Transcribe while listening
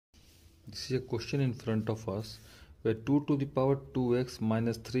This is a question in front of us where 2 to the power 2x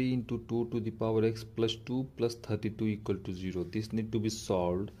minus 3 into 2 to the power x plus 2 plus 32 equal to 0. This need to be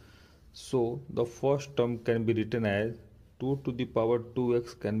solved. So the first term can be written as 2 to the power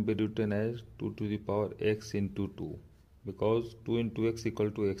 2x can be written as 2 to the power x into 2, because 2 into x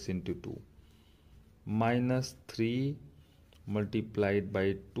equal to x into 2, minus 3 multiplied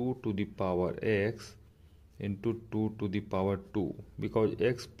by 2 to the power x into 2 to the power 2, because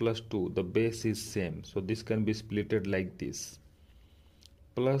x plus 2 the base is same, so this can be splitted like this,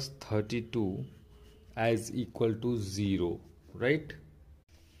 plus 32 as equal to 0, right?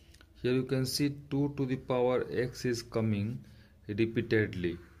 Here you can see 2 to the power x is coming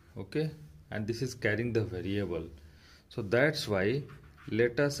repeatedly, okay, and this is carrying the variable, so that's why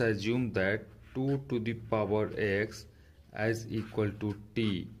let us assume that 2 to the power x as equal to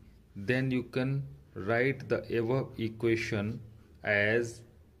t. Then you can write the above equation as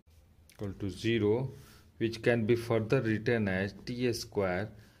equal to 0, which can be further written as t square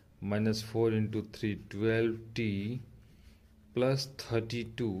minus 4 into 3 12t plus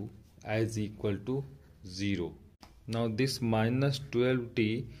 32 as equal to 0. Now this minus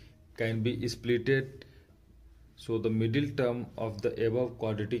 12t can be splitted, so the middle term of the above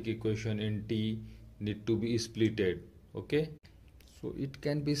quadratic equation in t need to be splitted, okay. So it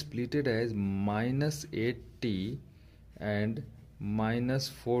can be splitted as minus 8t and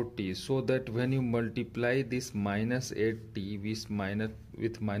minus 4t, so that when you multiply this minus 8t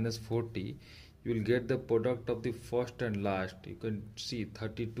with minus 4t, you will get the product of the first and last. You can see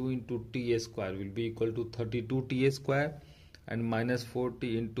 32 into t square will be equal to 32t square, and minus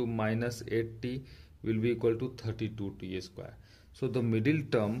 4t into minus 8t will be equal to 32t square. So the middle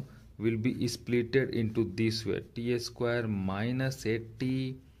term will be splitted into this way: t square minus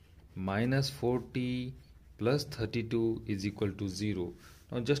 8t minus 4t plus 32 is equal to 0.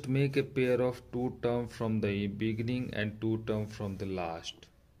 Now just make a pair of two terms from the beginning and two terms from the last.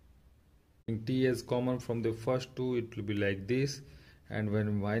 T as common from the first two, it will be like this, and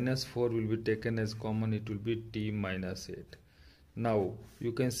when minus 4 will be taken as common, it will be t minus 8. Now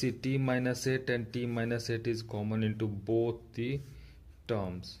you can see t minus 8 and t minus 8 is common into both the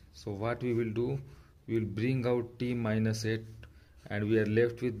terms. So what we will do, we will bring out t minus 8 and we are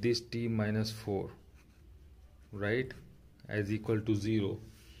left with this t minus 4, right, as equal to 0.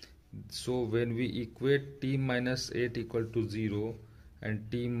 So when we equate t minus 8 equal to 0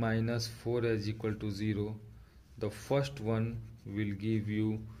 and t minus 4 as equal to 0, the first one will give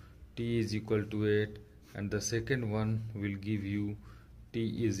you t is equal to 8 and the second one will give you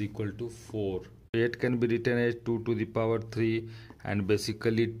t is equal to 4. 8 can be written as 2 to the power 3 and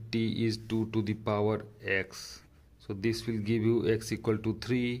basically t is 2 to the power x. So this will give you x equal to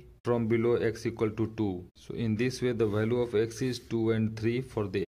 3, from below x equal to 2. So in this way the value of x is 2 and 3 for the